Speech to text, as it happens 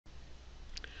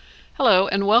Hello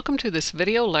and welcome to this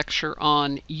video lecture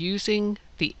on using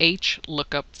the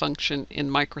HLookup function in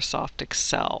Microsoft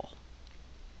Excel.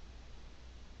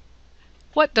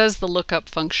 What does the lookup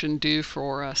function do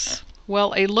for us?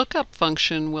 Well, a lookup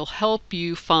function will help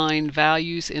you find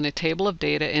values in a table of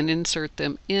data and insert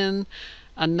them in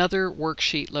another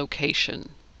worksheet location.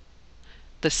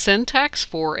 The syntax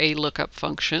for a lookup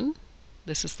function,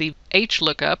 this is the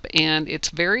HLookup, and it's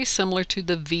very similar to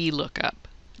the VLOOKUP.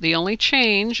 The only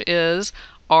change is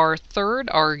our third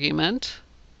argument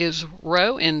is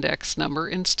row index number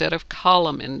instead of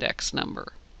column index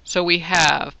number. So we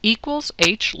have equals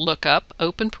HLookup,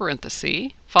 open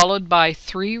parenthesis, followed by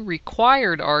three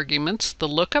required arguments, the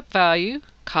lookup value,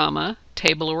 comma,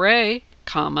 table array,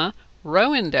 comma,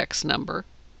 row index number,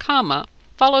 comma,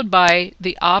 followed by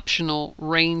the optional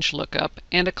range lookup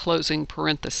and a closing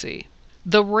parenthesis.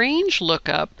 The range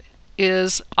lookup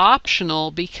is optional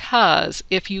because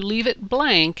if you leave it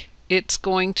blank, it's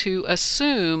going to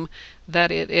assume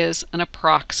that it is an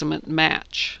approximate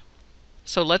match.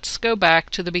 So let's go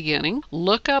back to the beginning.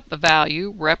 Lookup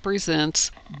value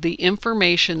represents the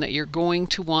information that you're going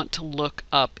to want to look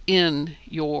up in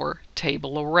your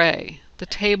table array. The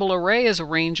table array is a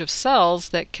range of cells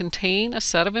that contain a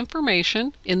set of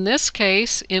information, in this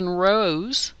case in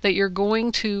rows, that you're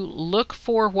going to look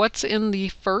for what's in the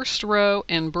first row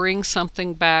and bring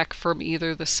something back from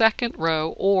either the second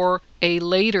row or a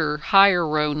later higher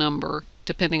row number,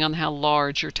 depending on how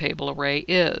large your table array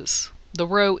is. The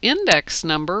row index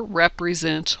number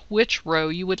represents which row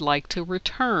you would like to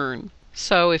return.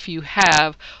 So if you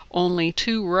have only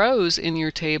 2 rows in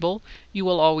your table, you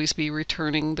will always be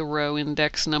returning the row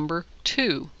index number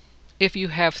 2. If you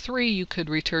have 3, you could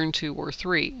return 2 or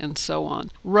 3, and so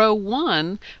on. Row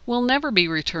 1 will never be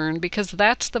returned because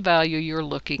that's the value you're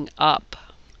looking up.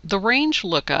 The range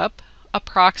lookup,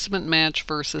 approximate match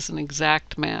versus an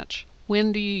exact match.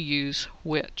 When do you use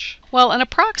which? Well, an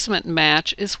approximate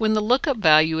match is when the lookup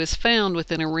value is found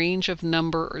within a range of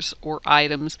numbers or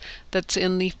items that's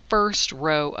in the first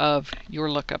row of your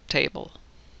lookup table.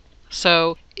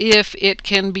 So if it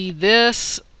can be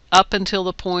this up until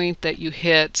the point that you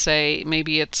hit, say,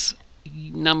 maybe it's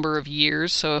number of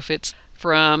years, so if it's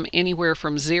from anywhere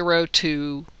from 0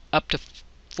 to up to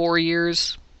 4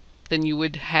 years, then you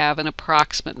would have an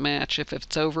approximate match. If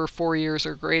it's over 4 years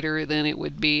or greater, then it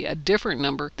would be a different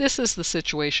number. This is the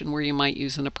situation where you might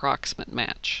use an approximate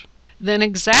match. Then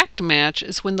exact match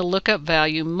is when the lookup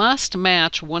value must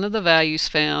match one of the values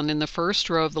found in the first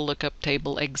row of the lookup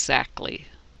table exactly.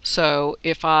 So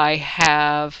if I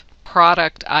have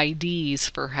product IDs,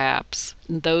 perhaps,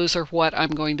 those are what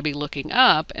I'm going to be looking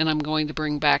up, and I'm going to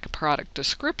bring back a product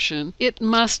description, it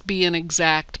must be an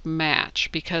exact match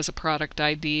because a product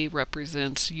ID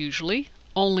represents usually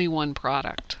only one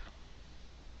product.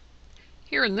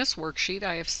 Here in this worksheet,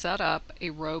 I have set up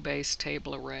a row-based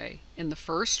table array. In the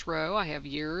first row, I have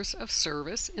years of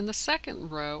service. In the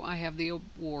second row, I have the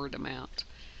award amount.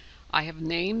 I have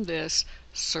named this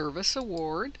Service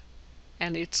Award,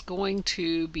 and it's going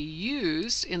to be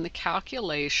used in the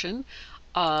calculation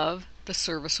of the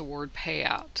Service Award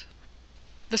payout.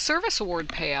 The Service Award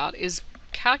payout is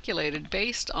calculated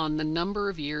based on the number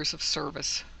of years of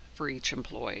service for each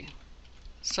employee.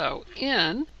 So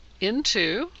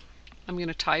into, I'm going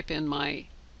to type in my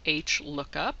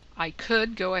HLookup. I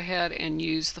could go ahead and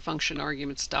use the function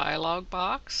arguments dialog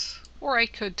box, or I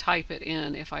could type it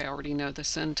in if I already know the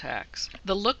syntax.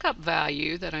 The lookup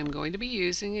value that I'm going to be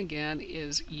using again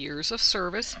is years of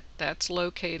service. That's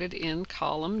located in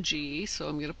column G, so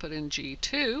I'm going to put in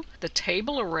G2. The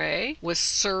table array was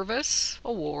service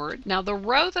award. Now the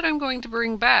row that I'm going to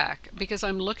bring back, because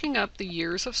I'm looking up the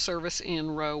years of service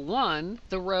in row 1,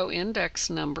 the row index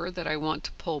number that I want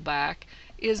to pull back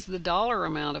is the dollar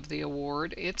amount of the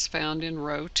award. It's found in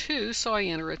row 2, so I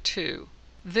enter a 2.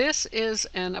 This is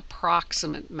an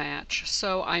approximate match,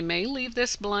 so I may leave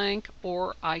this blank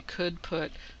or I could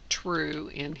put true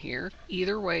in here.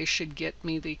 Either way should get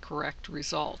me the correct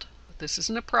result. This is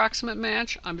an approximate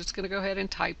match. I'm just going to go ahead and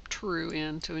type true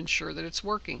in to ensure that it's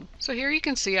working. So here you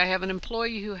can see I have an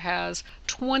employee who has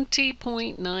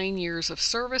 20.9 years of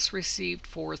service,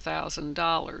 received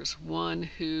 $4,000. One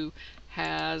who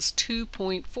has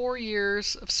 2.4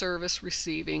 years of service,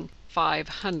 receiving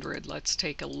 $500. Let's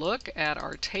take a look at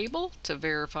our table to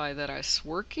verify that it's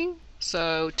working.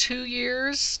 So 2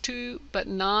 years, but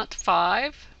not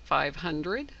 5,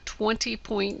 500.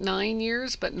 20.9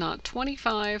 years, but not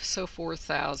 25, so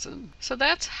 4,000. So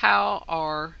that's how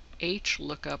our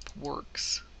HLookup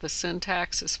works. The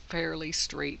syntax is fairly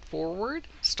straightforward,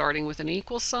 starting with an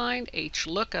equal sign,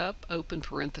 HLookup, open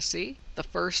parenthesis. The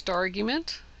first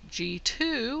argument,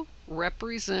 G2,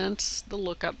 represents the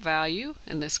lookup value.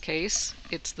 In this case,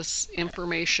 it's the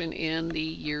information in the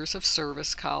years of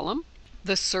service column.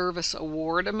 The service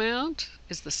award amount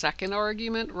is the second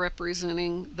argument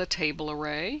representing the table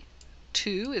array.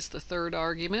 2 is the third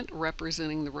argument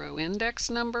representing the row index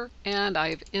number, and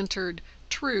I've entered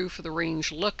true for the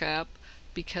range lookup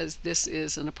because this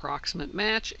is an approximate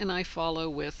match, and I follow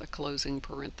with a closing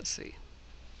parenthesis.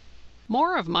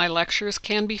 More of my lectures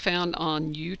can be found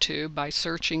on YouTube by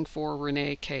searching for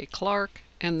Renee K. Clark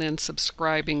and then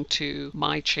subscribing to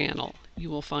my channel. You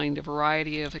will find a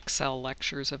variety of Excel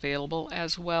lectures available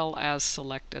as well as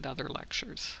selected other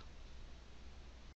lectures.